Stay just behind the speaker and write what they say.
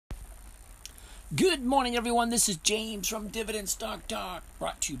Good morning, everyone. This is James from Dividend Stock Talk,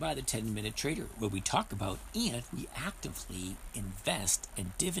 brought to you by the 10-Minute Trader, where we talk about and we actively invest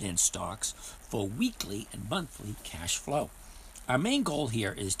in dividend stocks for weekly and monthly cash flow. Our main goal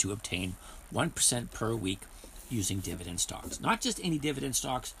here is to obtain 1% per week using dividend stocks. Not just any dividend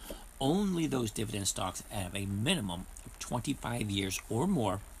stocks, only those dividend stocks that have a minimum of 25 years or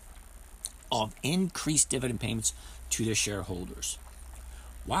more of increased dividend payments to their shareholders.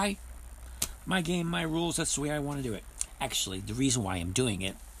 Why? My game, my rules, that's the way I want to do it. Actually, the reason why I'm doing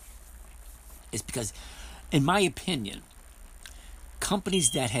it is because, in my opinion,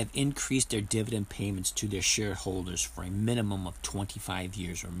 companies that have increased their dividend payments to their shareholders for a minimum of 25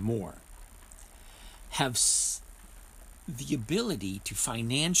 years or more have the ability to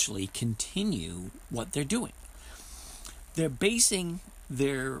financially continue what they're doing. They're basing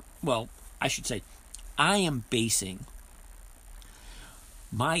I am basing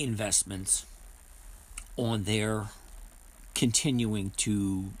my investments on their continuing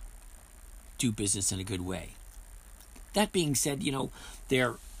to do business in a good way. That being said,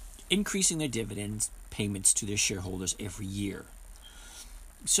 they're increasing their dividends payments to their shareholders every year.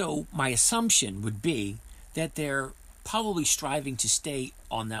 So my assumption would be that they're probably striving to stay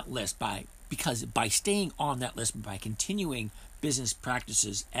on that list because by staying on that list, by continuing business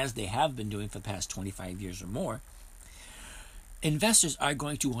practices as they have been doing for the past 25 years or more, investors are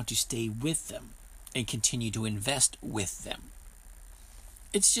going to want to stay with them and continue to invest with them.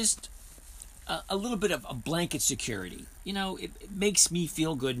 It's just a little bit of a blanket security. It makes me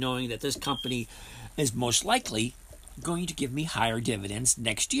feel good knowing that this company is most likely going to give me higher dividends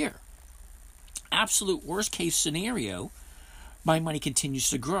next year. Absolute worst case scenario, my money continues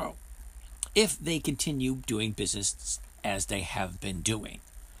to grow if they continue doing business as they have been doing.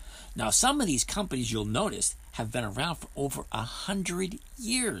 Now, some of these companies, you'll notice, have been around for over 100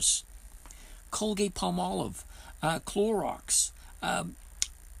 years. Colgate-Palmolive, Clorox,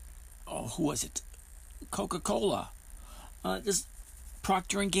 who was it? Coca-Cola, this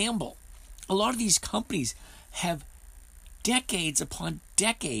Procter & Gamble. A lot of these companies have decades upon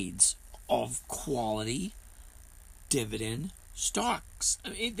decades of quality dividend stocks.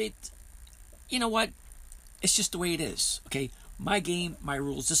 You know what? It's just the way it is, okay? My game, my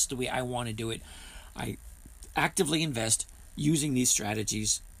rules, this is the way I want to do it. I actively invest using these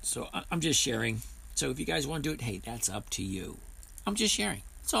strategies. So I'm just sharing. So if you guys want to do it, hey, that's up to you. I'm just sharing.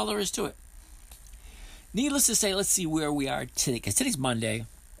 That's all there is to it. Needless to say, let's see where we are today. Because today's Monday.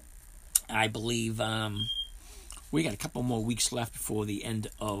 I believe we got a couple more weeks left before the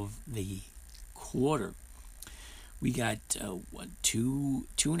end of the quarter. We got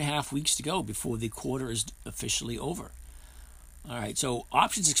 2.5 weeks to go before the quarter is officially over. All right, so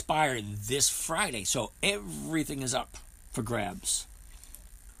options expire this Friday, so everything is up for grabs.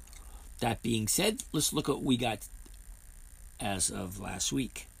 That being said, let's look at what we got as of last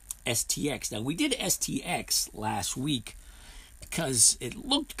week. STX. Now, we did STX last week because it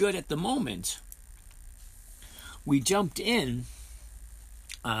looked good at the moment. We jumped in,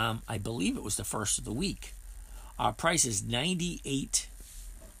 I believe it was the first of the week. Our price is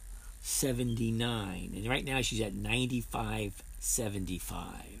 $98.79, and right now she's at $95.75.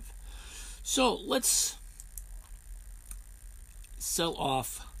 So let's sell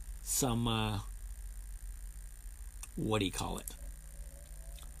off some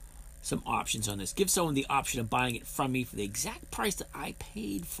some options on this. Give someone the option of buying it from me for the exact price that I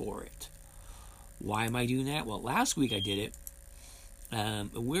paid for it. Why am I doing that? Well, last week I did it.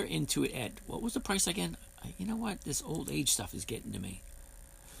 We're into it at, what was the price again? You know what? This old age stuff is getting to me.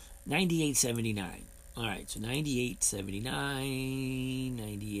 $98.79. All right, so $98.79,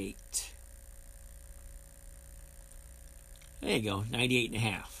 98. There you go,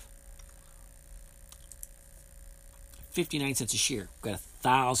 98.5. 59 cents a share. Got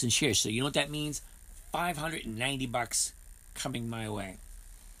 1,000 shares. So you know what that means? $590 coming my way.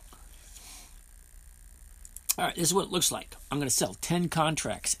 All right, this is what it looks like. I'm going to sell 10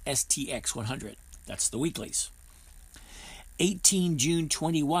 contracts, STX 100. That's the weeklies. 18 June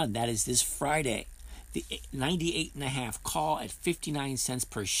 21, that is this Friday. The 98.5 call at 59 cents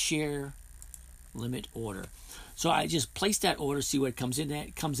per share limit order. So I just placed that order, see what it comes in at.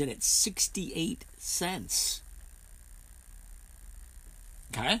 It comes in at 68 cents.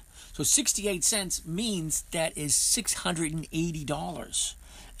 Okay? So 68 cents means that is $680.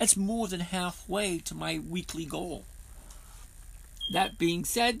 That's more than halfway to my weekly goal. That being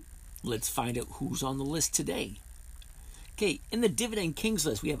said, let's find out who's on the list today. Okay, in the Dividend Kings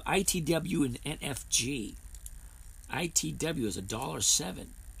list, we have ITW and NFG. ITW is $1.07.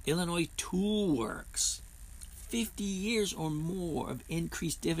 Illinois Tool Works, 50 years or more of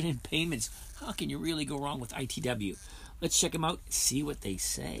increased dividend payments. How can you really go wrong with ITW? Let's check them out, see what they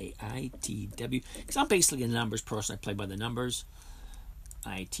say. ITW, because I'm basically a numbers person. I play by the numbers.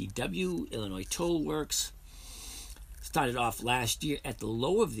 ITW, Illinois Toll Works, started off last year at the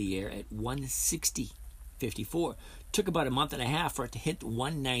low of the year at 160.54. Took about a month and a half for it to hit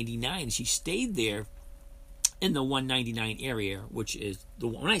 199. She stayed there in the 199 area, which is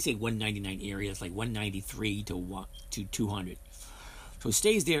when I say 199 area, it's like 193 to 200. So it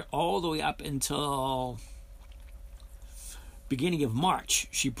stays there all the way up until beginning of March.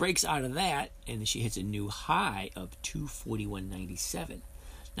 She breaks out of that and she hits a new high of 241.97.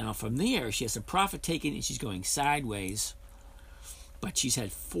 Now from there, she has some profit taken and she's going sideways. But she's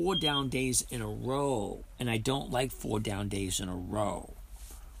had 4 down days in a row, and I don't like 4 down days in a row.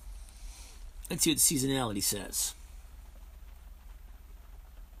 Let's see what the seasonality says.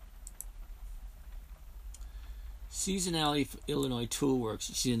 Seasonality for Illinois Tool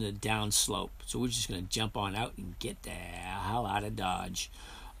Works, she's in a down slope. So we're just going to jump on out and get the hell out of Dodge.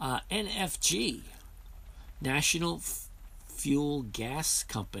 NFG, National Fuel Gas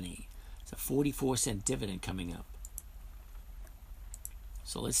Company. It's a 44-cent dividend coming up.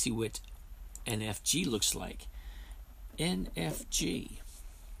 So let's see what NFG looks like. NFG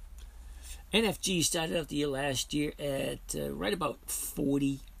started out the year last year at right about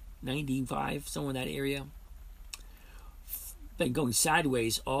 40.95, somewhere in that area. Been going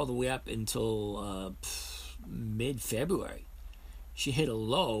sideways all the way up until mid-February. She hit a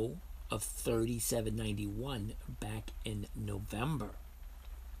low of 37.91 back in November.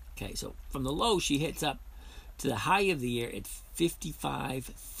 Okay, so from the low she hits up to the high of the year at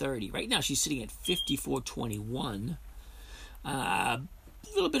 55.30. Right now she's sitting at 54.21. A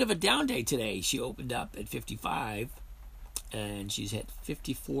little bit of a down day today. She opened up at 55 and she's at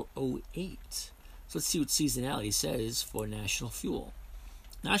 54.08. So let's see what seasonality says for National Fuel.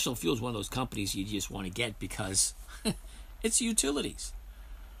 National Fuel is one of those companies you just want to get because it's utilities.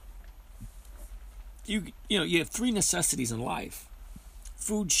 You have 3 necessities in life: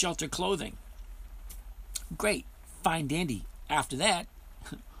 food, shelter, clothing. Great, fine, dandy. After that,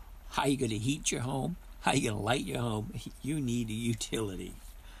 how are you going to heat your home? How are you going to light your home? You need a utility.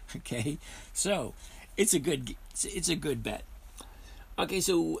 Okay, so it's a good bet. Okay,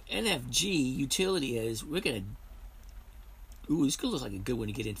 so NFG utility is this looks like a good one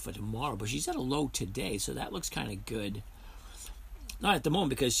to get in for tomorrow, but she's at a low today, so that looks kind of good. Not at the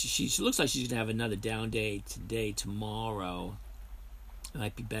moment because she looks like she's going to have another down day today, tomorrow. It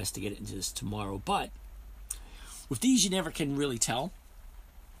might be best to get it into this tomorrow, but with these, you never can really tell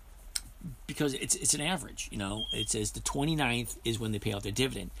because it's an average. It says the 29th is when they pay out their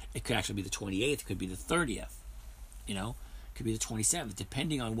dividend. It could actually be the 28th. It could be the 30th. It could be the 27th,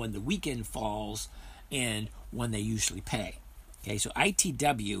 depending on when the weekend falls and when they usually pay. Okay, so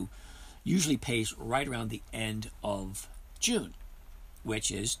ITW usually pays right around the end of June,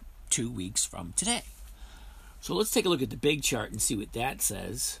 which is 2 weeks from today. So let's take a look at the big chart and see what that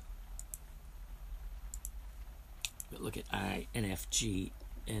says. Look at NFG.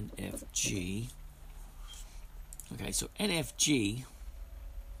 Okay, so NFG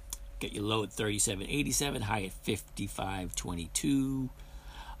got your low at 37.87, high at 55.22.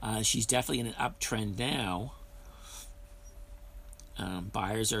 She's definitely in an uptrend now.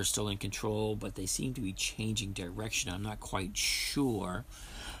 Buyers are still in control, but they seem to be changing direction. I'm not quite sure,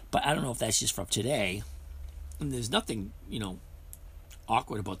 but I don't know if that's just from today. And there's nothing,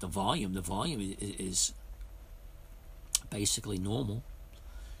 awkward about the volume. The volume is basically normal.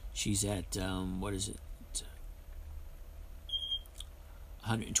 She's at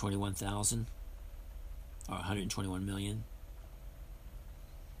 121,000 or 121 million.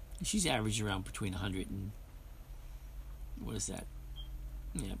 She's averaging around between 100 and about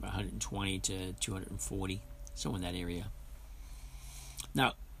 120 to 240, somewhere in that area.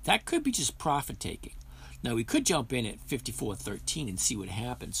 Now that could be just profit taking. Now we could jump in at 54.13 and see what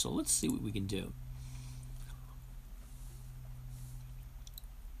happens. So let's see what we can do.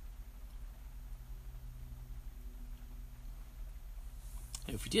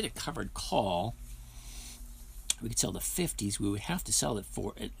 If we did a covered call, we could sell the 50s. We would have to sell it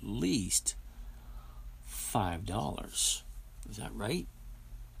for at least $5. Is that right?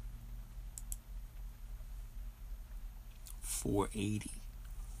 $4.80.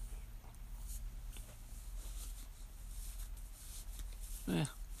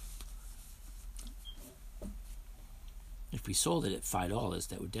 If we sold it at $5,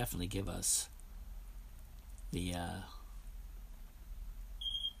 that would definitely give us the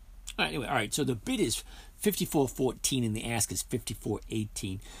all right, so the bid is 54.14 and the ask is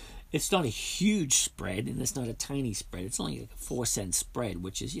 54.18. It's not a huge spread, and it's not a tiny spread. It's only like a 4-cent spread,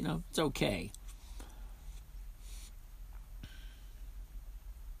 which is, it's okay.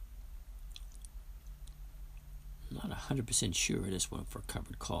 I'm not 100% sure of this one for a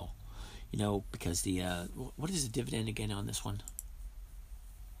covered call. Because the what is the dividend again on this one?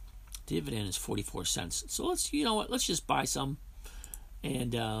 Dividend is 44 cents. So let's just buy some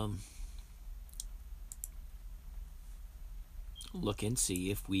and look and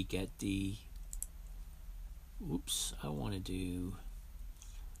see if we get the. Oops, I want to do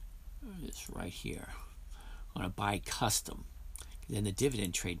this right here. I want to buy custom. Then the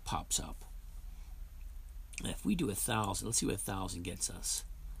dividend trade pops up. If we do 1,000, let's see what 1,000 gets us.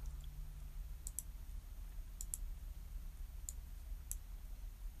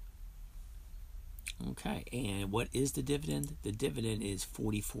 Okay, and what is the dividend? The dividend is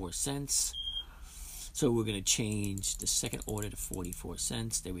 44 cents. So we're going to change the second order to 44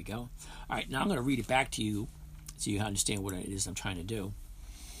 cents. There we go. All right, now I'm going to read it back to you so you understand what it is I'm trying to do.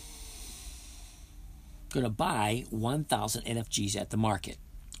 Going to buy 1,000 NFGs at the market.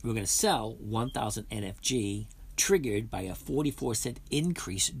 We're going to sell 1,000 NFG triggered by a 44-cent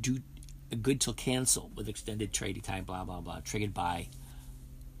increase due good till cancel with extended trading time, blah, blah, blah, triggered by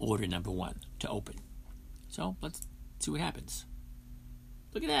order number 1 to open. So let's see what happens.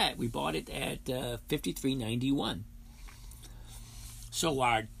 Look at that. We bought it at $53.91. So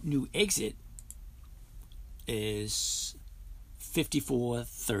our new exit is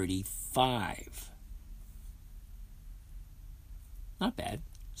 $54.35. Not bad.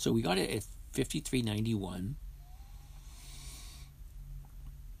 So we got it at $53.91.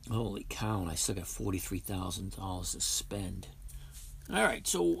 Holy cow, and I still got $43,000 to spend. All right,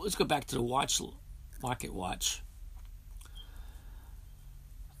 so let's go back to the market watch.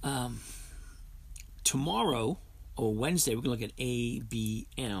 Tomorrow or Wednesday, we're going to look at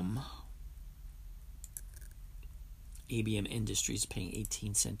ABM. ABM Industries paying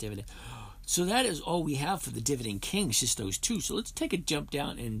 18-cent dividend. So that is all we have for the Dividend Kings, just those two. So let's take a jump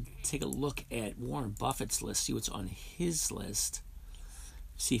down and take a look at Warren Buffett's list, see what's on his list,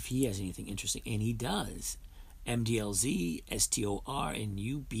 see if he has anything interesting. And he does. MDLZ, STOR, and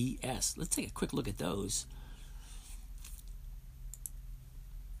UBS. Let's take a quick look at those.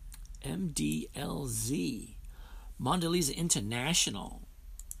 MDLZ, Mondelez International.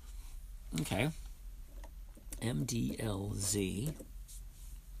 Okay. MDLZ.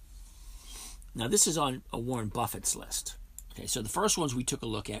 Now, this is on a Warren Buffett's list. Okay, so the first ones we took a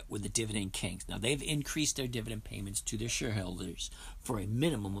look at were the Dividend Kings. Now, they've increased their dividend payments to their shareholders for a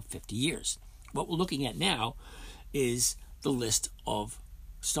minimum of 50 years. What we're looking at now is the list of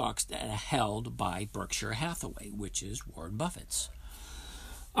stocks that are held by Berkshire Hathaway, which is Warren Buffett's.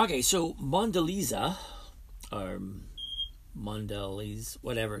 Okay, so Mondelez, or Mondelez,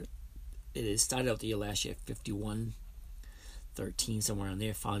 whatever it is, started out the year last year at 51.13, somewhere around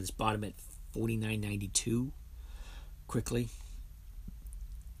there. Found its bottom at 49.92 quickly.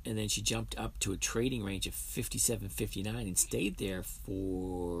 And then she jumped up to a trading range of 57.59 and stayed there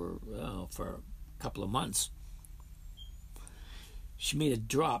for a couple of months. She made a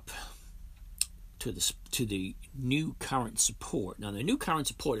drop to the new current support. Now, the new current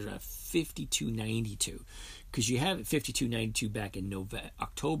support is around 52.92 because you have it 52.92 back in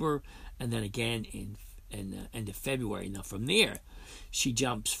October and then again in end of February. Now, from there, she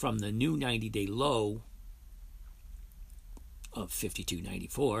jumps from the new 90-day low of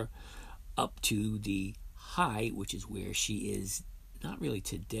 52.94 up to the high, which is where she is not really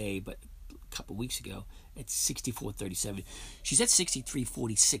today, but a couple weeks ago at 64.37. She's at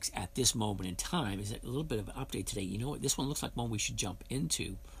 63.46 at this moment in time. Is a little bit of an update today. You know what? This one looks like one we should jump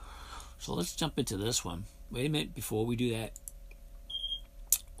into. So let's jump into this one. Wait a minute. Before we do that,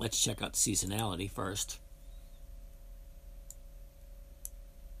 let's check out seasonality first.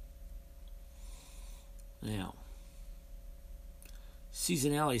 Now,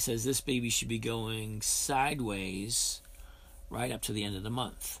 seasonality says this baby should be going sideways right up to the end of the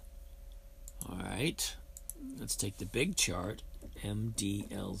month. All right, let's take the big chart,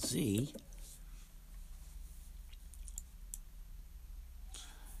 MDLZ.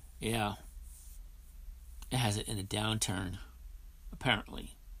 Yeah, it has it in a downturn,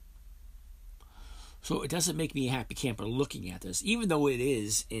 apparently. So it doesn't make me a happy camper looking at this, even though it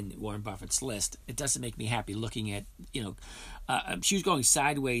is in Warren Buffett's list. It doesn't make me happy looking at, she was going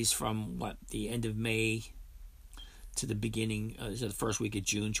sideways from the end of May to the beginning, so the first week of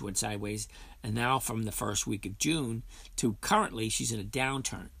June, she went sideways. And now from the first week of June to currently, she's in a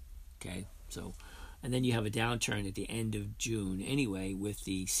downturn. Okay, so, and then you have a downturn at the end of June anyway with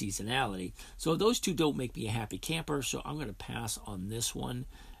the seasonality. So those two don't make me a happy camper, so I'm going to pass on this one.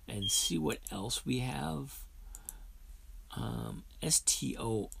 and see what else we have.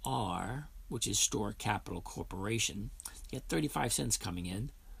 STOR, which is Store Capital Corporation, you got 35 cents coming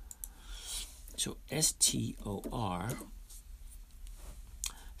in. So STOR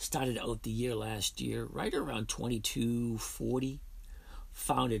started out the year last year right around 22.40,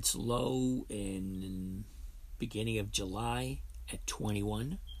 found its low in beginning of July at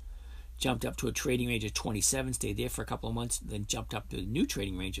 21, jumped up to a trading range of 27, stayed there for a couple of months, then jumped up to a new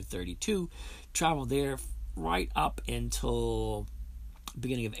trading range of 32, traveled there right up until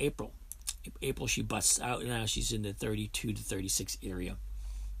beginning of April. April she busts out, and now she's in the 32 to 36 area.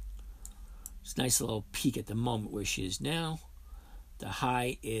 It's a nice little peak at the moment where she is now. The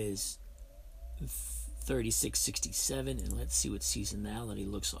high is 36.67, and let's see what seasonality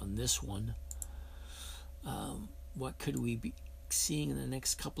looks on this one. What could we be seeing in the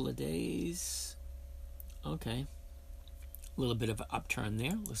next couple of days? Okay, a little bit of an upturn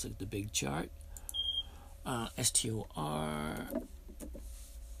there. Looks like the big chart. STOR.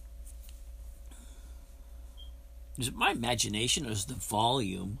 Is it my imagination, or does the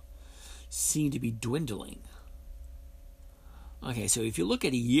volume seem to be dwindling? Okay, so if you look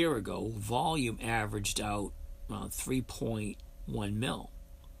at a year ago, volume averaged out around 3.1 mil.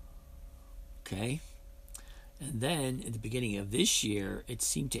 Okay, and then at the beginning of this year, it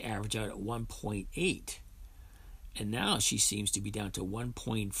seemed to average out at 1.8, and now she seems to be down to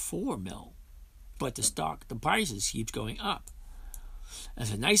 1.4 mil. But the prices keeps going up.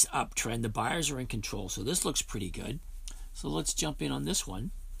 That's a nice uptrend. The buyers are in control, so this looks pretty good. So let's jump in on this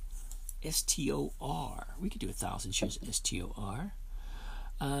one. STOR. We could do 1,000 shares STOR.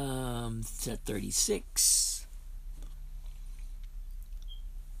 It's at 36.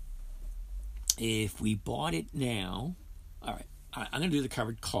 If we bought it now, all right, I'm going to do the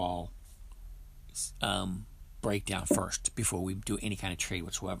covered call breakdown first before we do any kind of trade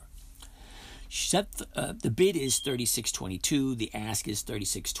whatsoever. The bid is 36.22. The ask is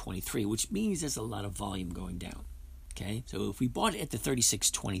 36.23, which means there's a lot of volume going down. Okay, so if we bought it at the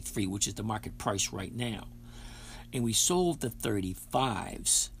 36.23, which is the market price right now, and we sold the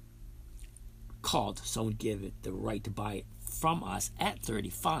 35s, someone give it the right to buy it from us at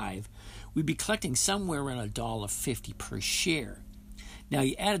 35, we'd be collecting somewhere around $1.50 per share. Now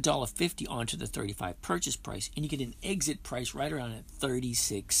you add $1.50 onto the 35 purchase price, and you get an exit price right around at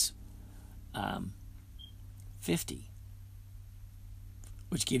 36.50,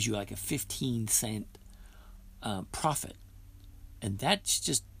 which gives you like a 15-cent profit, and that's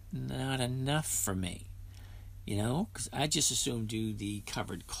just not enough for me, because I just assume do the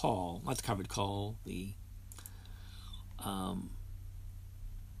covered call, not the covered call, the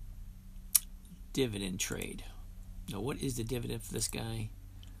dividend trade. Now, what is the dividend for this guy?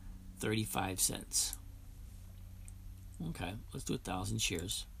 35 cents. Okay, let's do 1,000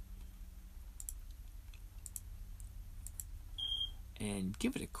 shares and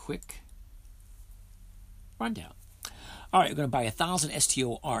give it a quick rundown. All right, we're going to buy 1,000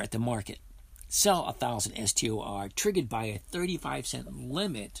 STOR at the market. Sell 1,000 STOR, triggered by a 35-cent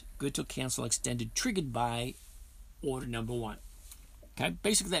limit, good till cancel extended, triggered by order number 1. Okay,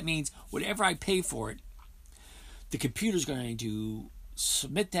 basically that means whatever I pay for it, the computer's going to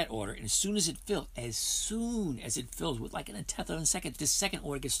submit that order, and as soon as it fills, with like in a tenth of a second, this second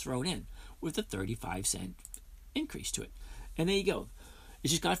order gets thrown in with a 35-cent increase to it. And there you go. It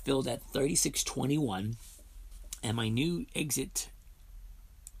just got filled at 36.21, and my new exit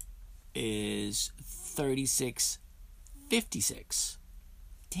is 36.56.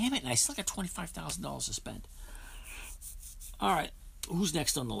 Damn it, and I still got $25,000 to spend. All right, who's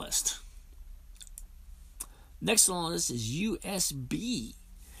next on the list? Next on the list is USB.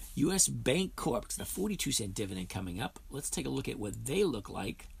 US Bank Corp. It's a 42-cent dividend coming up. Let's take a look at what they look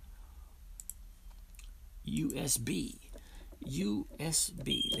like. USB.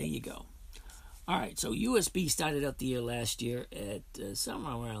 There you go. All right, so USB started out the year last year at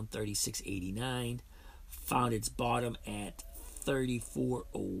somewhere around 36.89. Found its bottom at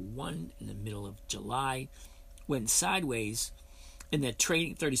 34.01 in the middle of July. Went sideways in that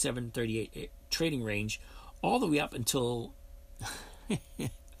trading 37.38 trading range all the way up until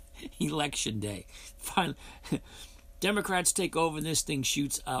election day. Finally, Democrats take over and this thing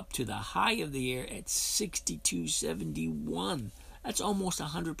shoots up to the high of the year at 62.71. That's almost a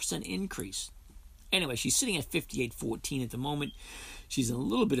 100% increase. Anyway, she's sitting at 58.14 at the moment. She's in a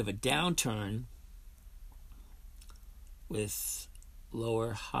little bit of a downturn with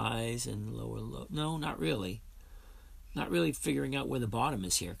lower highs and lower low. No, not really. Not really figuring out where the bottom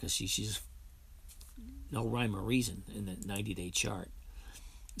is here because she's no rhyme or reason in the 90-day chart.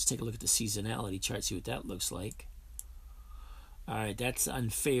 Let's take a look at the seasonality chart, see what that looks like. All right, that's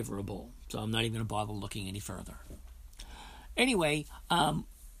unfavorable. So I'm not even going to bother looking any further. Anyway,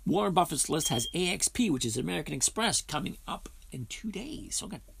 Warren Buffett's list has AXP, which is American Express, coming up in 2 days. So I'm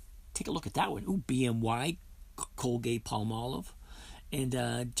going to take a look at that one. Ooh, BMY, Colgate Palmolive, and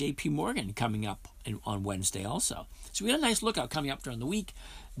JP Morgan coming up on Wednesday also. So we got a nice lookout coming up during the week.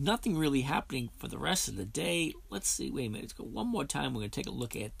 Nothing really happening for the rest of the day. Let's see. Wait a minute. Let's go one more time. We're going to take a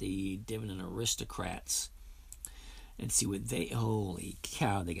look at the Dividend Aristocrats and see what they... Holy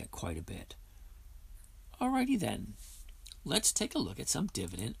cow, they got quite a bit. Alrighty then. Let's take a look at some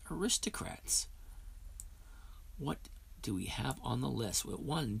Dividend Aristocrats. What do we have on the list? With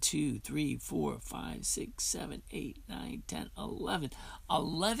 1, 2, 3, 4, 5, 6, 7, 8, 9, 10, 11.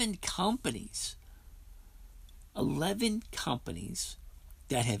 11 companies. 11 companies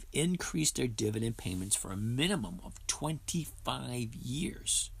that have increased their dividend payments for a minimum of 25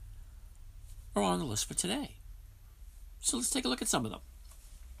 years are on the list for today. So let's take a look at some of them.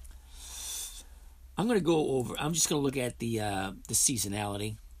 I'm just going to look at the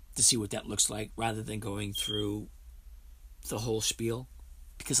seasonality to see what that looks like rather than going through the whole spiel,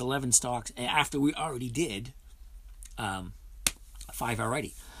 because 11 stocks, and after we already did 5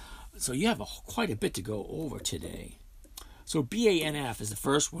 already. So you have quite a bit to go over today. So BANF is the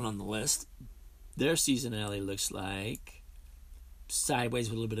first one on the list. Their seasonality looks like sideways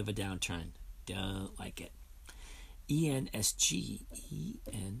with a little bit of a downturn. Don't like it. ENSG.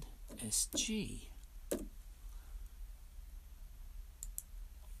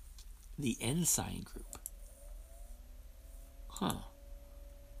 The Ensign Group.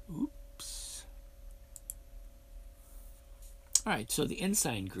 Oops. All right, so the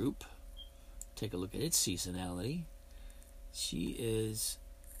Ensign Group, take a look at its seasonality. She is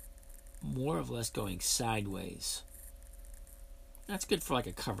more or less going sideways. That's good for like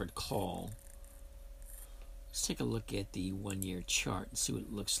a covered call. Let's take a look at the 1-year chart and see what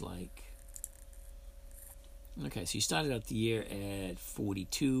it looks like. Okay, so you started out the year at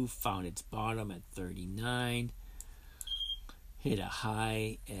 42, found its bottom at 39, hit a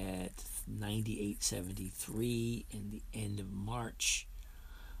high at 98.73 in the end of March.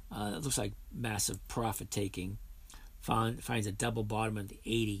 It looks like massive profit taking. Finds a double bottom at the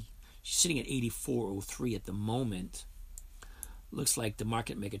 80. She's sitting at 84.03 at the moment. Looks like the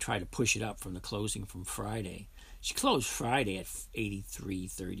market maker tried to push it up from the closing from Friday. She closed Friday at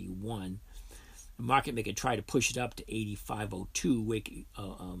 83.31. The market maker tried to push it up to 85.02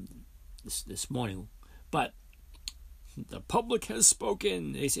 this morning, but the public has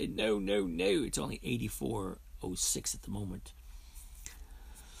spoken. They said no. It's only 84.06 at the moment.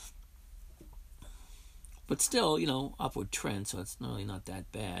 But still, upward trend, so it's really not that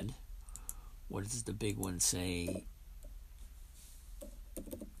bad. What does the big one say?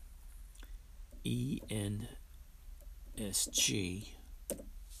 ENSG.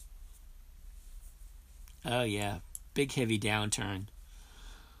 Oh, yeah. Big, heavy downturn.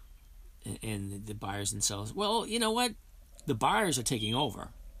 And the buyers and sellers. Well, you know what? The buyers are taking over.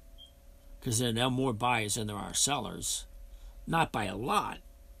 Because there are now more buyers than there are sellers. Not by a lot.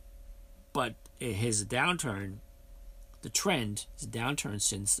 But it has a downturn. The trend is a downturn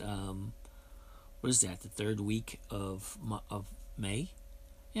since, what is that? The third week of May?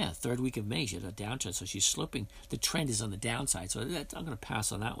 Yeah, third week of May. She had a downturn, so she's slipping. The trend is on the downside. So I'm going to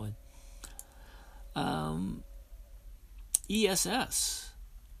pass on that one. ESS,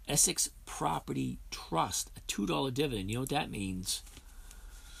 Essex Property Trust, a $2 dividend. You know what that means?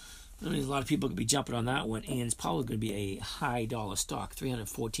 That means a lot of people could be jumping on that one, and it's probably going to be a high dollar stock,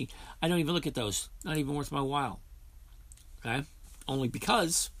 314. I don't even look at those. Not even worth my while. Okay? Only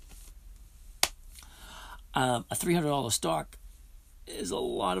because a $300 stock is a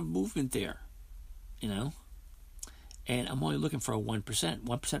lot of movement there, and I'm only looking for a 1%.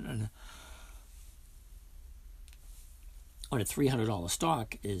 1% on a $300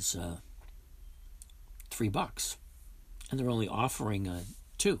 stock is $3, and they're only offering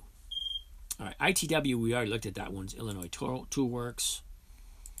 2. All right, ITW, we already looked at that one's Illinois Tool Works.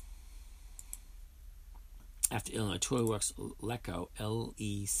 After Illinois Tool Works, LECO,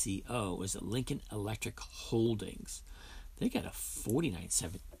 LECO, is Lincoln Electric Holdings. They got a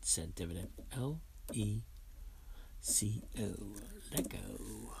 49-cent dividend. LECO,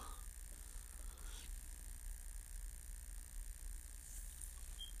 LECO.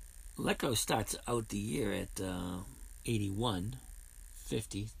 LECO starts out the year at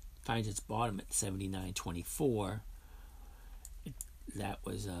 81.50, finds its bottom at 79.24. That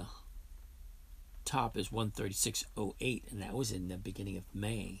was top is 136.08, and that was in the beginning of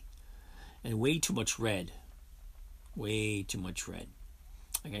May. And way too much red. Way too much red.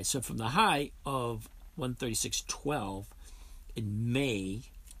 Okay, so from the high of 136.12, in May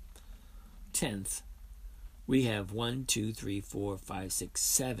 10th, we have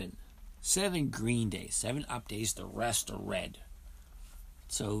 7 green days, 7 up days, the rest are red.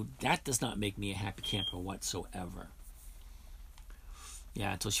 So that does not make me a happy camper whatsoever.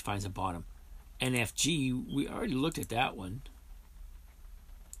 Yeah, until she finds a bottom. NFG, we already looked at that one.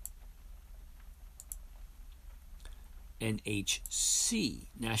 NHC,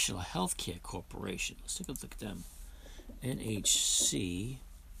 National Healthcare Corporation. Let's take a look at them. NHC.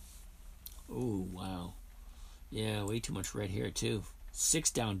 Oh, wow. Yeah, way too much red here, too.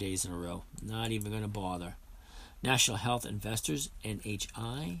 6 down days in a row. Not even going to bother. National Health Investors,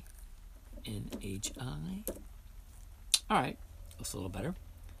 NHI. NHI. All right, looks a little better.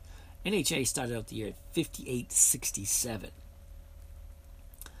 NHA started out the year at 58.67.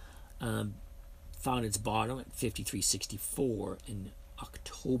 Found its bottom at 53.64 in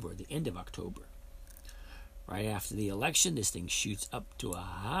October, the end of October. Right after the election, this thing shoots up to a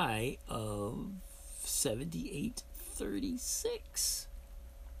high of 78.36.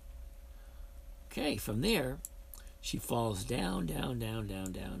 Okay, from there, she falls down.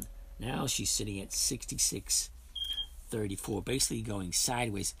 Now she's sitting at 66.34, basically going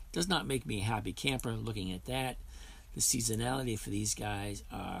sideways. Does not make me a happy camper looking at that. The seasonality for these guys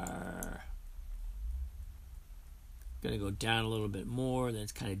are going to go down a little bit more. Then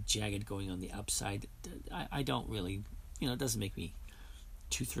it's kind of jagged going on the upside. I don't really, it doesn't make me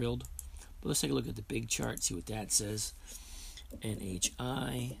too thrilled. But let's take a look at the big chart, see what that says.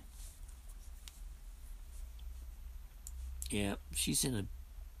 NHI. Yeah, she's in a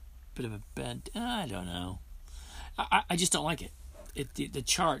bit of a bend. I don't know. I just don't like it. The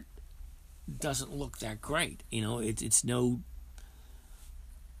chart doesn't look that great. It's no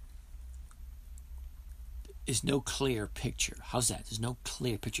clear picture. How's that? There's no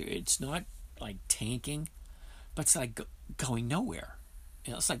clear picture. It's not like tanking, but it's like going nowhere.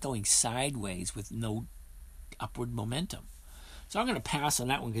 It's like going sideways with no upward momentum. So I'm going to pass on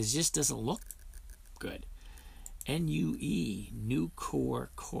that one because it just doesn't look good. NUE, Nucor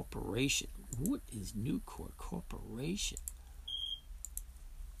Corporation. What is Nucor Corporation?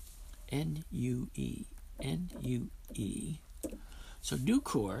 NUE. So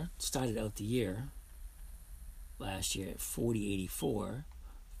Nucor started out the year last year at 40.84,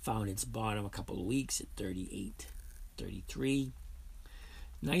 found its bottom a couple of weeks at 38.33.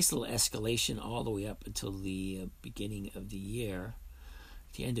 Nice little escalation all the way up until the beginning of the year.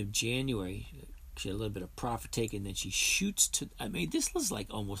 At the end of January, she had a little bit of profit taken, then she shoots to, this was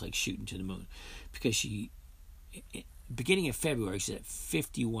almost like shooting to the moon, because beginning of February, she's at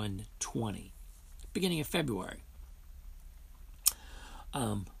 51.20. Beginning of February.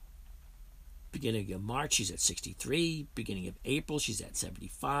 Beginning of March, she's at 63. Beginning of April, she's at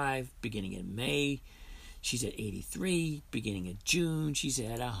 75. Beginning of May, she's at 83. Beginning of June, she's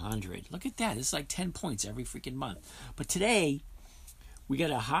at 100. Look at that. It's like 10 points every freaking month. But today, we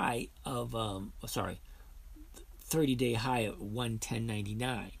got a high of, 30-day high at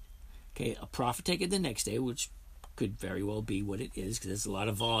 110.99. Okay, a profit taken the next day, which could very well be what it is, because there's a lot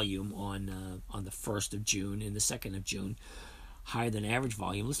of volume on the 1st of June and the 2nd of June. Higher than average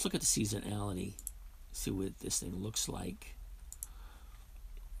volume. Let's look at the seasonality. See what this thing looks like.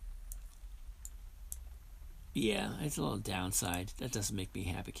 Yeah, it's a little downside. That doesn't make me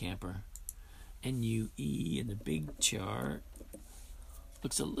a happy camper. NUE in the big chart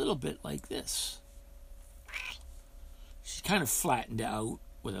looks a little bit like this. She's kind of flattened out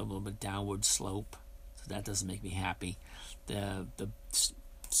with a little bit downward slope, so that doesn't make me happy. The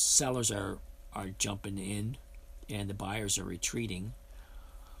sellers are jumping in, and the buyers are retreating,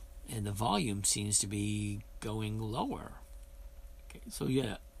 and the volume seems to be going lower. Okay, so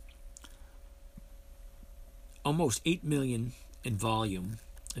yeah, almost 8 million in volume.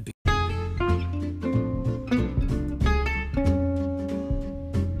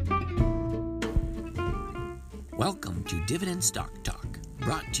 Welcome to Dividend Stock Talk,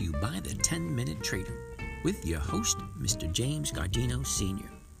 brought to you by the 10-Minute Trader, with your host, Mr. James Gardino Sr.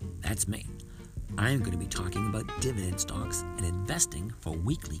 That's me. I'm going to be talking about dividend stocks and investing for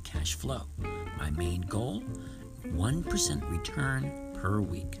weekly cash flow. My main goal, 1% return per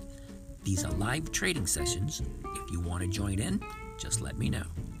week. These are live trading sessions. If you want to join in, just let me know.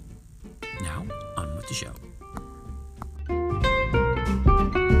 Now, on with the show.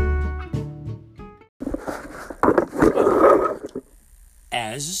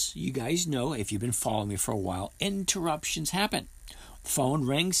 As you guys know, if you've been following me for a while, interruptions happen. Phone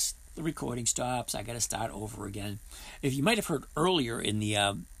rings, the recording stops, I got to start over again. If you might have heard earlier in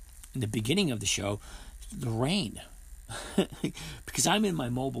the beginning of the show, the rain. Because I'm in my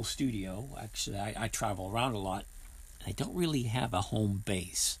mobile studio. Actually, I travel around a lot. I don't really have a home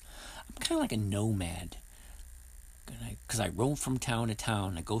base. I'm kind of like a nomad. Because I roam from town to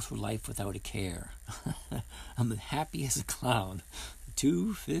town. I go through life without a care. I'm happy as a clown.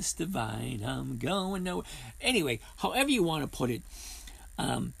 Two-fist divine. I'm going nowhere. Anyway, however you want to put it,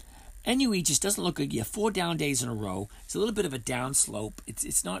 NUE just doesn't look good. You have 4 down days in a row. It's a little bit of a down slope.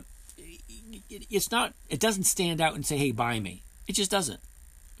 It's not. It doesn't stand out and say, "Hey, buy me." It just doesn't.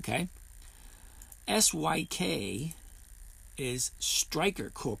 Okay. SYK is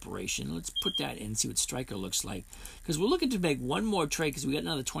Stryker Corporation. Let's put that in and see what Stryker looks like. Because we're looking to make one more trade because we got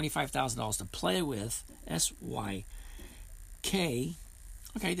another $25,000 to play with. SYK.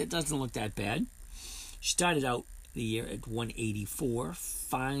 Okay, that doesn't look that bad. Started out the year at 184.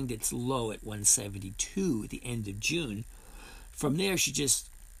 Find its low at 172 at the end of June. From there, it's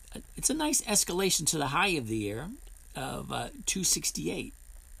a nice escalation to the high of the year of 268.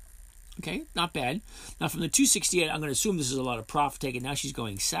 Okay, not bad. Now from the 268, I'm going to assume this is a lot of profit taken. Now she's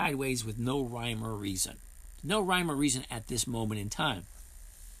going sideways with no rhyme or reason. No rhyme or reason at this moment in time.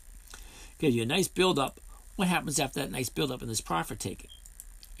 Okay, you a nice build-up. What happens after that nice build-up and this profit taking?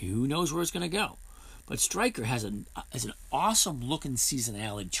 Who knows where it's going to go? But Stryker has an awesome-looking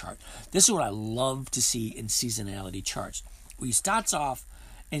seasonality chart. This is what I love to see in seasonality charts. Where he starts off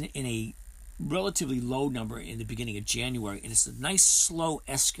in a relatively low number in the beginning of January, and it's a nice slow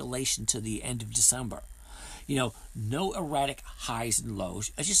escalation to the end of December. No erratic highs and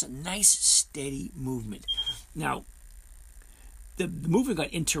lows. It's just a nice steady movement. Now, the movement got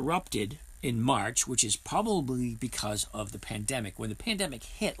interrupted in March, which is probably because of the pandemic. When the pandemic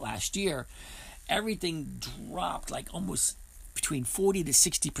hit last year, everything dropped like almost between 40 to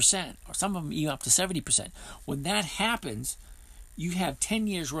 60%, or some of them even up to 70%. When that happens, you have 10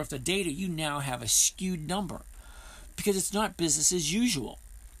 years worth of data, you now have a skewed number because it's not business as usual.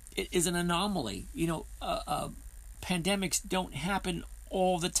 It is an anomaly. Pandemics don't happen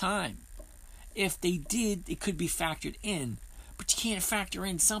all the time. If they did, it could be factored in, but you can't factor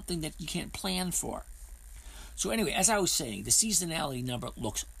in something that you can't plan for. So anyway, as I was saying, the seasonality number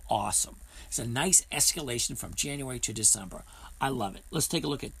looks awesome. It's a nice escalation from January to December. I love it. Let's take a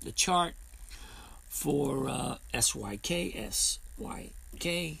look at the chart for SYK.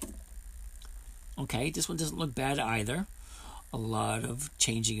 Okay, this one doesn't look bad either. A lot of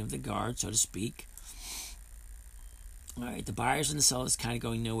changing of the guard, so to speak. All right, the buyers and the sellers kind of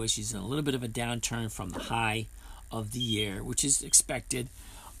going nowhere. She's in a little bit of a downturn from the high of the year, which is expected.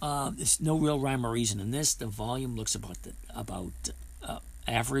 There's no real rhyme or reason in this. The volume looks about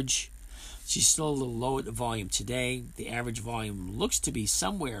average. She's still a little low at the volume today. The average volume looks to be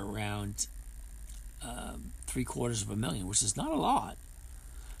somewhere around 750,000, which is not a lot.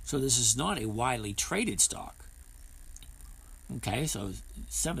 So this is not a widely traded stock. Okay, so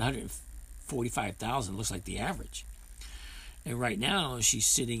 745,000 looks like the average. And right now she's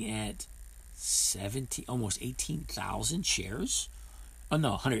sitting at almost 18,000 shares. Oh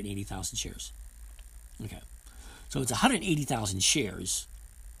no, 180,000 shares. Okay, so it's 180,000 shares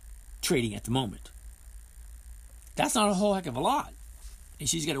trading at the moment. That's not a whole heck of a lot. And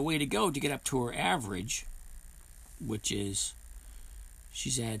she's got a way to go to get up to her average, which is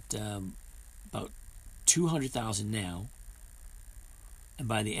she's at about 200,000 now. And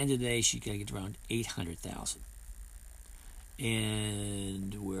by the end of the day, she's got to get around 800,000.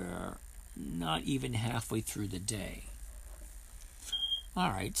 And we're not even halfway through the day. All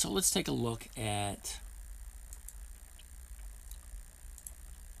right, so let's take a look at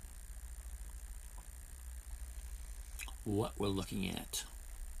what we're looking at.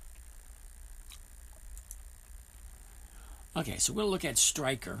 Okay, so we'll look at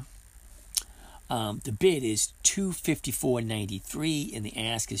Stryker. The bid is $254.93 and the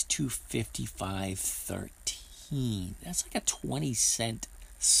ask is $255.13. That's like a 20-cent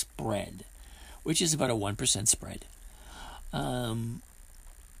spread, which is about a 1% spread.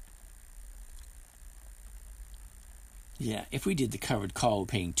 Yeah, if we did the covered call, we're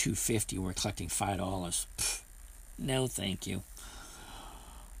paying $250 and we're collecting $5. No, thank you.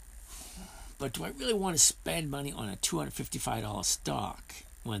 But do I really want to spend money on a $255 stock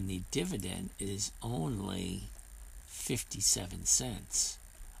when the dividend is only 57 cents?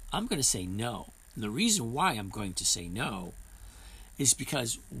 I'm going to say no. And the reason why I'm going to say no is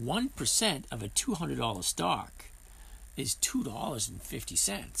because 1% of a $200 stock is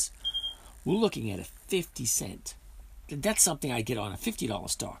 $2.50. We're looking at a 50 cent. That's something I get on a $50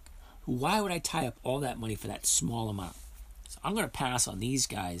 stock. Why would I tie up all that money for that small amount? So I'm going to pass on these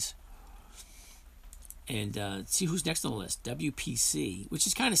guys and see who's next on the list. WPC, which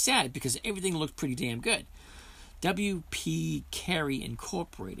is kind of sad because everything looked pretty damn good. WP Carey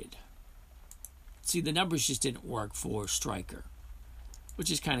Incorporated. see, the numbers just didn't work for Stryker,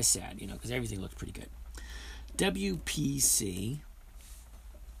 which is kind of sad, because everything looked pretty good. WPC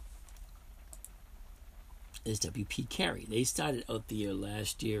is WP Carey. They started out the year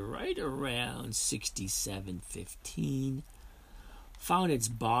last year right around 67.15. Found its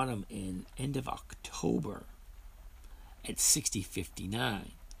bottom in end of October at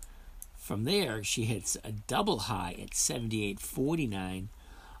 60.59. From there, she hits a double high at 78.49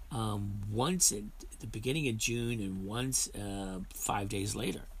 once at the beginning of June and once 5 days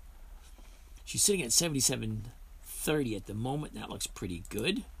later. She's sitting at 77.30 at the moment. That looks pretty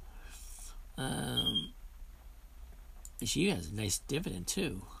good. She has a nice dividend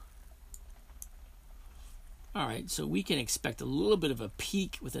too. All right, so we can expect a little bit of a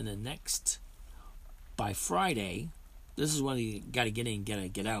peak within the next, by Friday. This is when you got to get in,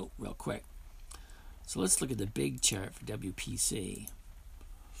 get out real quick. So let's look at the big chart for WPC.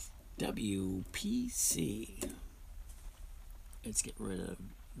 WPC. Let's get rid of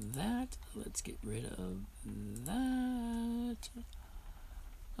that. Let's get rid of that.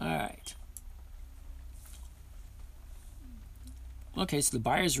 All right. Okay, so the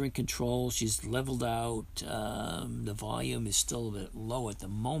buyers are in control. She's leveled out. The volume is still a bit low at the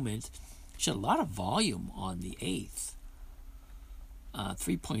moment. She had a lot of volume on the 8th.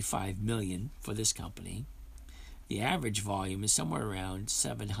 3.5 million for this company. The average volume is somewhere around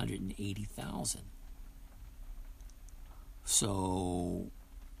 780,000. So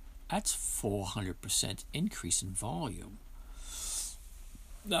that's 400% increase in volume.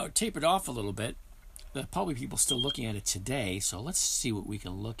 Now it tapered off a little bit. There are probably people still looking at it today, so let's see what we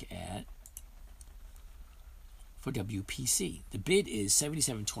can look at for WPC. The bid is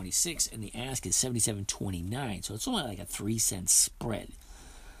 77.26 and the ask is 77.29, so it's only like a 3-cent spread.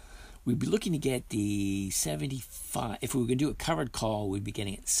 We'd be looking to get the 75. If we were going to do a covered call, we'd be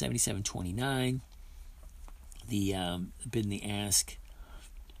getting it 77.29. The bid and the ask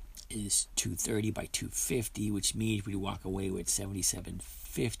is 230 by 250, which means we walk away with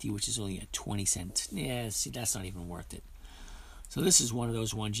 77.50, which is only a 20-cent. Yeah, see, that's not even worth it. So this is one of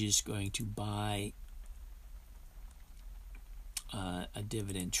those ones you're just going to buy a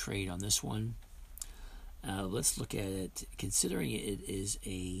dividend trade on this one. Let's look at it. Considering it is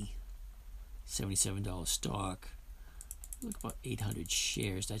a $77 stock, look about 800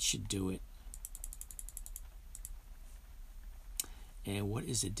 shares. That should do it. And what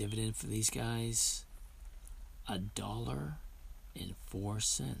is the dividend for these guys?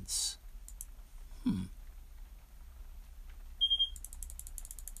 $1.04.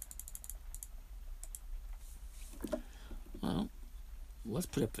 Well, let's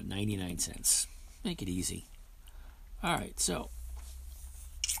put up at 99 cents. Make it easy. All right, so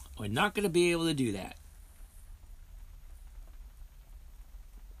we're not going to be able to do that.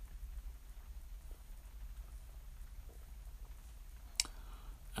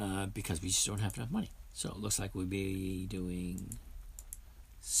 Because we just don't have enough money. So it looks like we'll be doing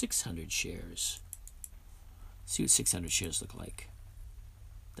 600 shares. See what 600 shares look like.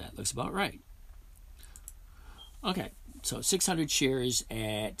 That looks about right. Okay, so 600 shares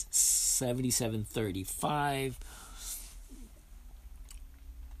at 77.35.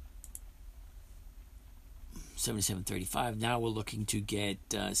 77.35. Now we're looking to get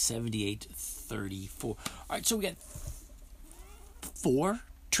 78.34. All right, so we got 4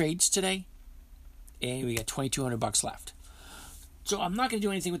 trades today, and we got $2,200 left. So I'm not going to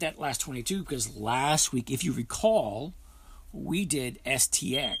do anything with that last 22 because last week, if you recall, we did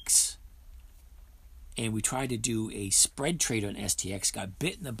STX, and we tried to do a spread trade on STX, got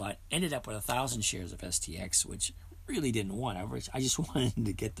bit in the butt, ended up with 1,000 shares of STX, which really didn't want. I just wanted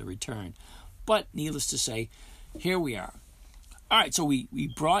to get the return. But needless to say, here we are. All right, so we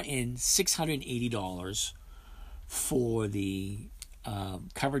brought in $680 for the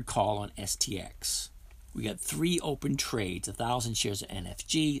covered call on STX. We got 3 open trades, 1,000 shares of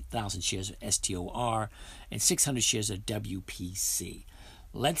NFG, 1,000 shares of STOR, and 600 shares of WPC.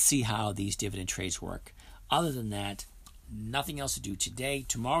 Let's see how these dividend trades work. Other than that, nothing else to do today.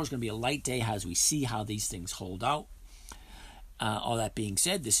 Tomorrow's going to be a light day as we see how these things hold out. All that being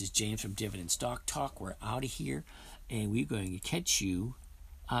said, this is James from Dividend Stock Talk. We're out of here, and we're going to catch you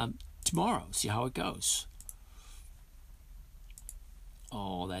tomorrow. See how it goes.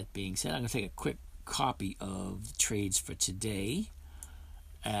 All that being said, I'm going to take a quick copy of the trades for today,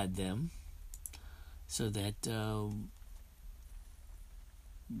 add them, so that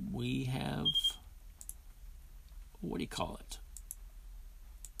we have, what do you call it?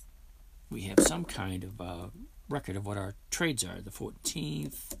 We have some kind of record of what our trades are. The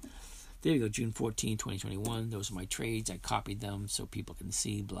 14th, There you go, June 14, 2021. Those are my trades. I copied them so people can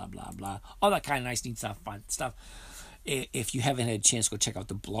see, blah, blah, blah. All that kind of nice, neat stuff, fun stuff. If you haven't had a chance, go check out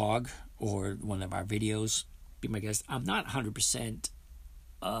the blog or one of our videos. Be my guest. I'm not 100%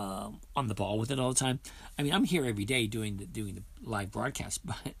 on the ball with it all the time. I mean, I'm here every day doing the live broadcast,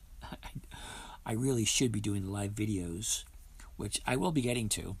 but I really should be doing the live videos, which I will be getting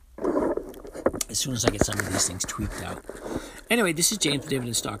to as soon as I get some of these things tweaked out. Anyway, this is James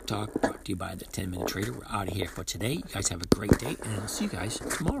Dividend Stock Talk, brought to you by the 10-Minute Trader. We're out of here for today. You guys have a great day, and I'll see you guys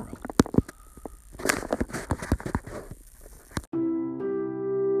tomorrow.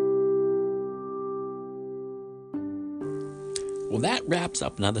 Well, that wraps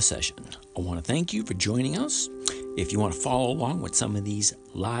up another session. I want to thank you for joining us. If you want to follow along with some of these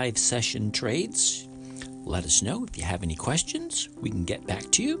live session trades, let us know. If you have any questions, we can get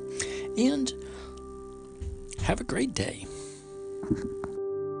back to you. And have a great day.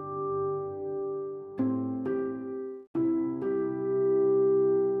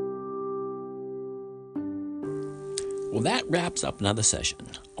 Well, that wraps up another session.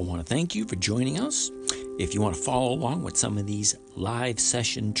 I want to thank you for joining us. If you want to follow along with some of these live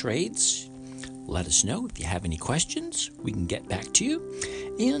session trades, let us know. If you have any questions, we can get back to you.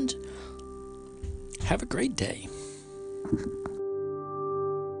 And have a great day.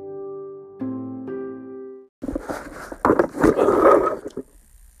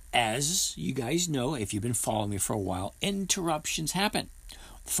 As you guys know, if you've been following me for a while, interruptions happen.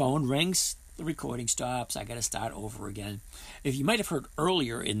 The phone rings, the recording stops, I got to start over again. If you might have heard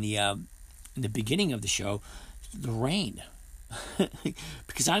earlier in the beginning of the show, the rain.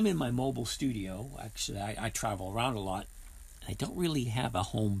 Because I'm in my mobile studio. Actually, I travel around a lot, and I don't really have a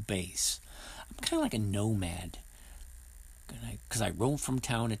home base. I'm kind of like a nomad. Because I roam from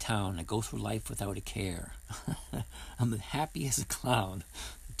town to town. I go through life without a care. I'm happy as a clown.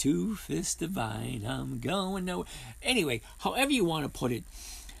 Two-fist divine, I'm going nowhere. Anyway, however you want to put it,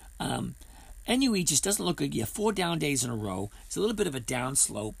 NUE just doesn't look good. You have 4 down days in a row. It's a little bit of a down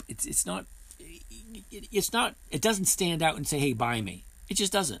slope. It's not. It doesn't stand out and say, "Hey, buy me." It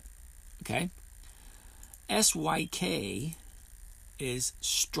just doesn't. Okay. SYK is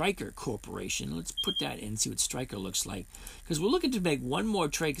Stryker Corporation. Let's put that in and see what Stryker looks like, because we're looking to make one more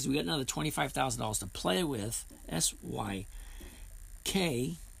trade because we got another $25,000 to play with. SYK.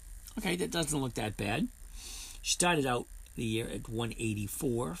 Okay, that doesn't look that bad. Started out the year at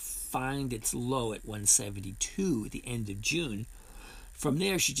 184, find its low at 172 at the end of June. From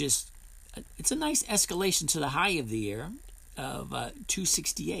there, it's a nice escalation to the high of the year of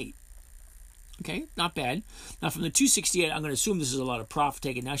 268. Okay, not bad. Now from the 268, I'm going to assume this is a lot of profit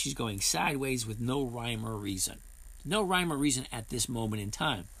taking. Now she's going sideways with no rhyme or reason. No rhyme or reason at this moment in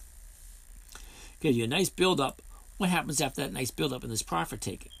time. Give you a nice build-up. What happens after that nice build-up in this profit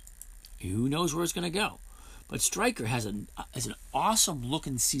taking? Who knows where it's going to go? But Stryker has an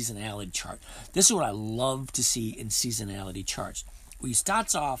awesome-looking seasonality chart. This is what I love to see in seasonality charts. Where he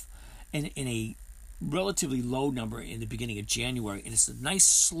starts off in a relatively low number in the beginning of January, and it's a nice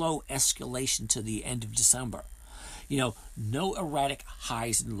slow escalation to the end of December. No erratic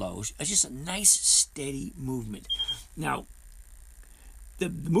highs and lows. It's just a nice, steady movement. Now, the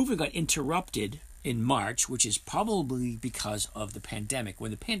movement got interrupted in March, which is probably because of the pandemic. When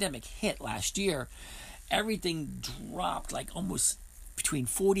the pandemic hit last year, everything dropped like almost between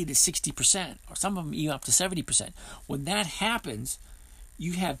 40 to 60%, or some of them even up to 70%. When that happens,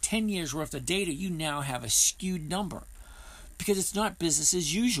 you have 10 years worth of data, you now have a skewed number because it's not business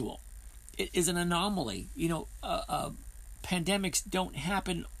as usual. It is an anomaly. Pandemics don't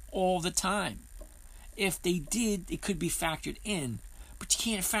happen all the time. If they did, it could be factored in, but you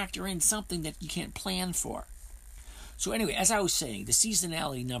can't factor in something that you can't plan for. So anyway, as I was saying, the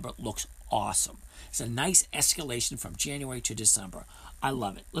seasonality number looks awesome. It's a nice escalation from January to December. I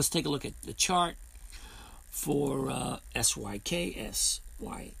love it. Let's take a look at the chart for SYK.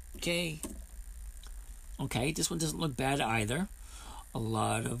 Okay, this one doesn't look bad either. A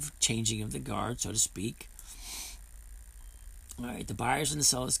lot of changing of the guard, so to speak. All right, the buyers and the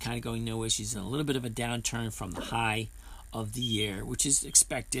sellers kind of going nowhere. She's in a little bit of a downturn from the high of the year, which is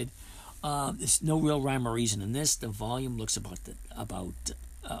expected. There's no real rhyme or reason in this. The volume looks about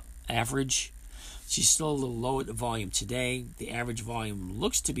average. She's still a little low at the volume today. The average volume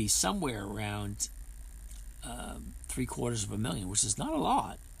looks to be somewhere around 750,000, which is not a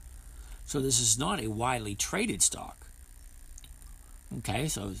lot. So this is not a widely traded stock. Okay,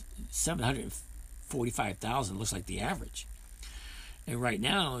 so 745,000 looks like the average. And right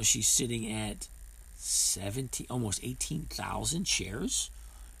now she's sitting at almost 18,000 shares.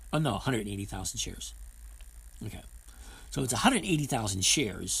 Oh no, 180,000 shares. Okay, so it's 180,000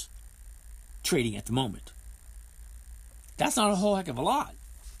 shares trading at the moment. That's not a whole heck of a lot.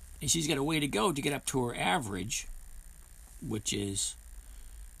 And she's got a way to go to get up to her average, which is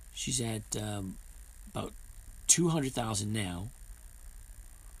she's at about 200,000 now.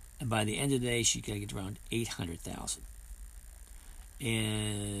 And by the end of the day, she's got to get around 800,000.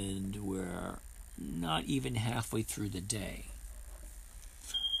 And we're not even halfway through the day.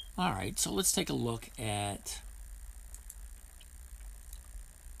 All right, so let's take a look at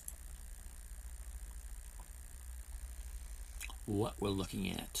what we're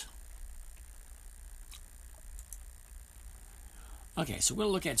looking at. Okay, so we'll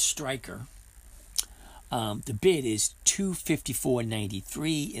look at Stryker. The bid is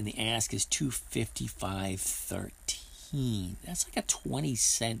 $254.93 and the ask is $255.13. That's like a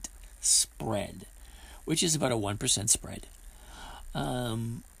 20-cent spread, which is about a 1% spread.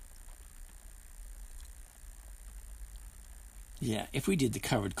 Yeah, if we did the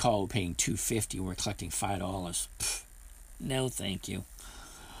covered call, we're paying $250 and we're collecting $5. No, thank you.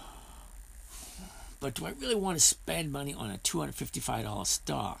 But do I really want to spend money on a $255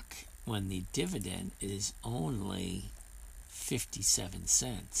 stock when the dividend is only 57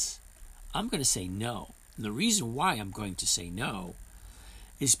 cents? I'm going to say no. And the reason why I'm going to say no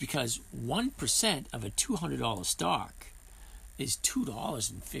is because 1% of a $200 stock is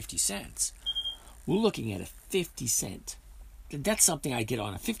 $2.50. We're looking at a 50-cent. That's something I get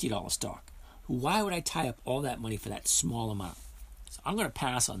on a $50 stock. Why would I tie up all that money for that small amount? So I'm going to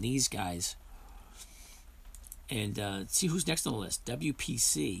pass on these guys and see who's next on the list.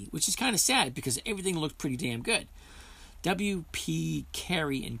 WPC, which is kind of sad because everything looked pretty damn good. WP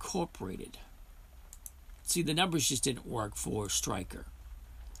Carey Incorporated. See, the numbers just didn't work for Stryker,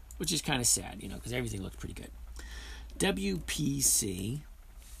 which is kind of sad, because everything looked pretty good. WPC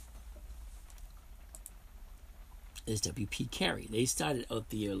is WP Carey. They started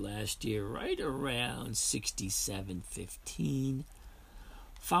out the year last year right around 67.15.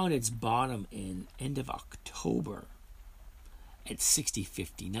 Found its bottom in end of October at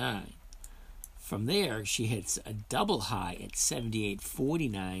 60.59. From there, she hits a double high at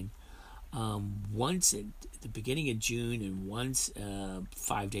 78.49. Once at the beginning of June and once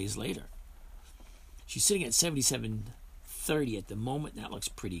 5 days later. She's sitting at 77.30 at the moment. That looks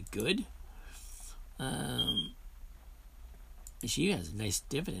pretty good. She has a nice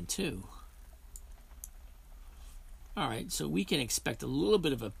dividend too. All right, so we can expect a little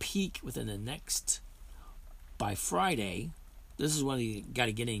bit of a peak within the next, by Friday. This is when you got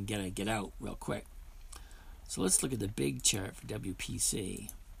to get in, get out real quick. So let's look at the big chart for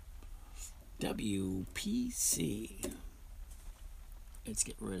WPC. WPC. Let's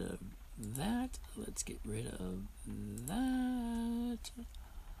get rid of that. Let's get rid of that.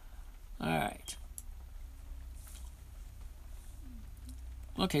 All right.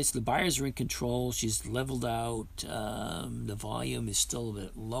 Okay, so the buyers are in control. She's leveled out. The volume is still a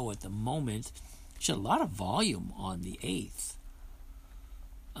bit low at the moment. She had a lot of volume on the 8th.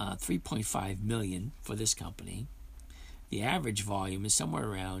 3.5 million for this company. The average volume is somewhere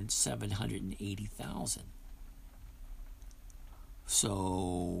around 780,000.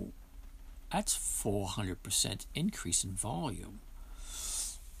 So that's 400% increase in volume.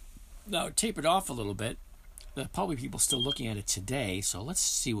 Now it tapered off a little bit. There are probably people still looking at it today, so let's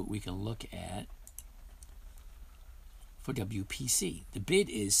see what we can look at for WPC. The bid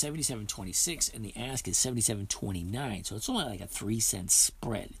is 77.26 and the ask is 77.29, so it's only like a 3-cent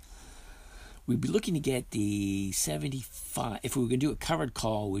spread. We'd be looking to get the 75. If we were going to do a covered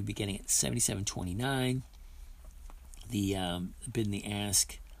call, we'd be getting it 77.29. The bid and the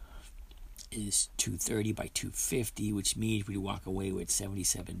ask is 230 by 250, which means we walk away with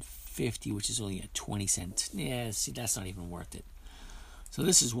 77.50, which is only a 20-cent. Yeah, see, that's not even worth it. So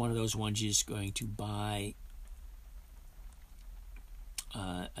this is one of those ones you're just going to buy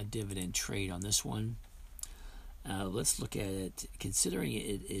a dividend trade on this one. Let's look at it. Considering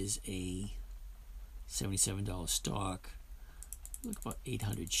it is a $77 stock, look about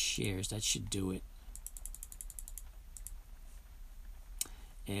 800 shares. That should do it.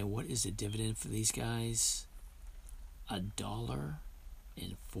 And what is the dividend for these guys?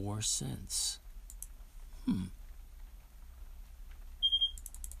 $1.04.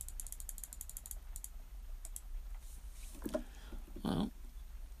 Well,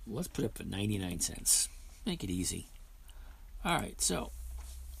 let's put it for 99 cents. Make it easy. All right, so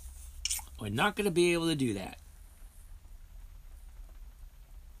we're not going to be able to do that.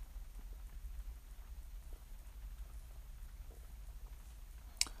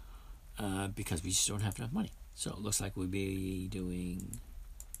 Because we just don't have enough money. So it looks like we'll be doing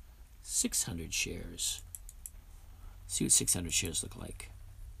 600 shares. See what 600 shares look like.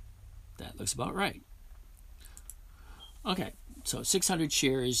 That looks about right. Okay, so 600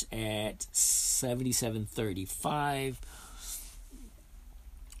 shares at $77.35.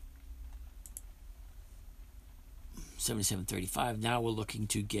 $77.35. Now we're looking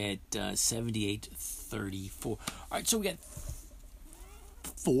to get $78.34. All right, so we got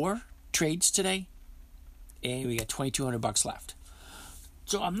 4 trades today, and we got $2,200 left.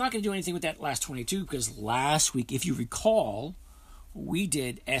 So I'm not going to do anything with that last 22 because last week, if you recall, we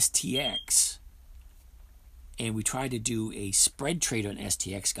did STX, and we tried to do a spread trade on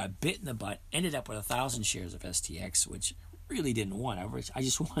STX, got bit in the butt, ended up with 1,000 shares of STX, which really didn't want. I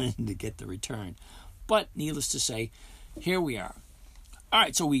just wanted to get the return. But needless to say, here we are. All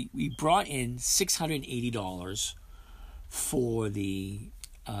right, so we brought in $680 for the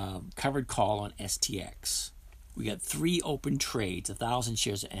covered call on STX. We got 3 open trades, 1,000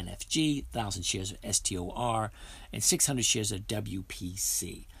 shares of NFG, 1,000 shares of STOR, and 600 shares of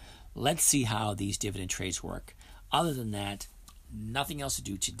WPC. Let's see how these dividend trades work. Other than that, nothing else to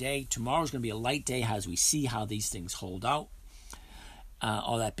do today. Tomorrow's going to be a light day as we see how these things hold out.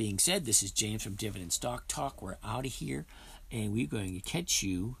 All that being said, this is James from Dividend Stock Talk. We're out of here, and we're going to catch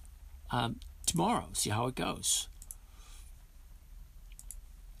you tomorrow. See how it goes.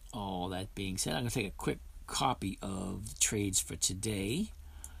 All that being said, I'm going to take a quick copy of the trades for today,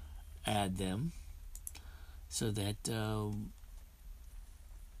 add them, so that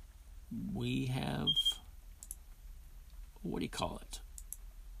we have, what do you call it?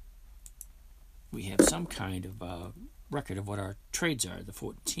 We have some kind of record of what our trades are. The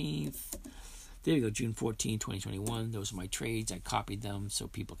 14th, there we go, June 14, 2021. Those are my trades. I copied them so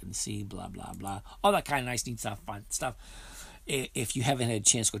people can see, blah, blah, blah. All that kind of nice, neat stuff, fun stuff. If you haven't had a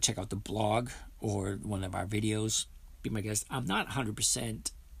chance, go check out the blog or one of our videos. Be my guest. I'm not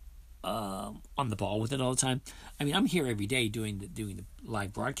 100% on the ball with it all the time. I mean, I'm here every day doing the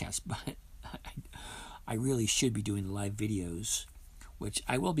live broadcast, but I really should be doing the live videos, which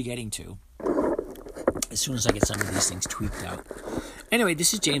I will be getting to as soon as I get some of these things tweaked out. Anyway,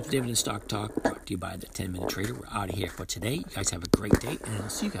 this is James Dividend Stock Talk, brought to you by the 10-Minute Trader. We're out of here for today. You guys have a great day, and I'll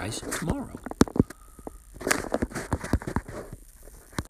see you guys tomorrow.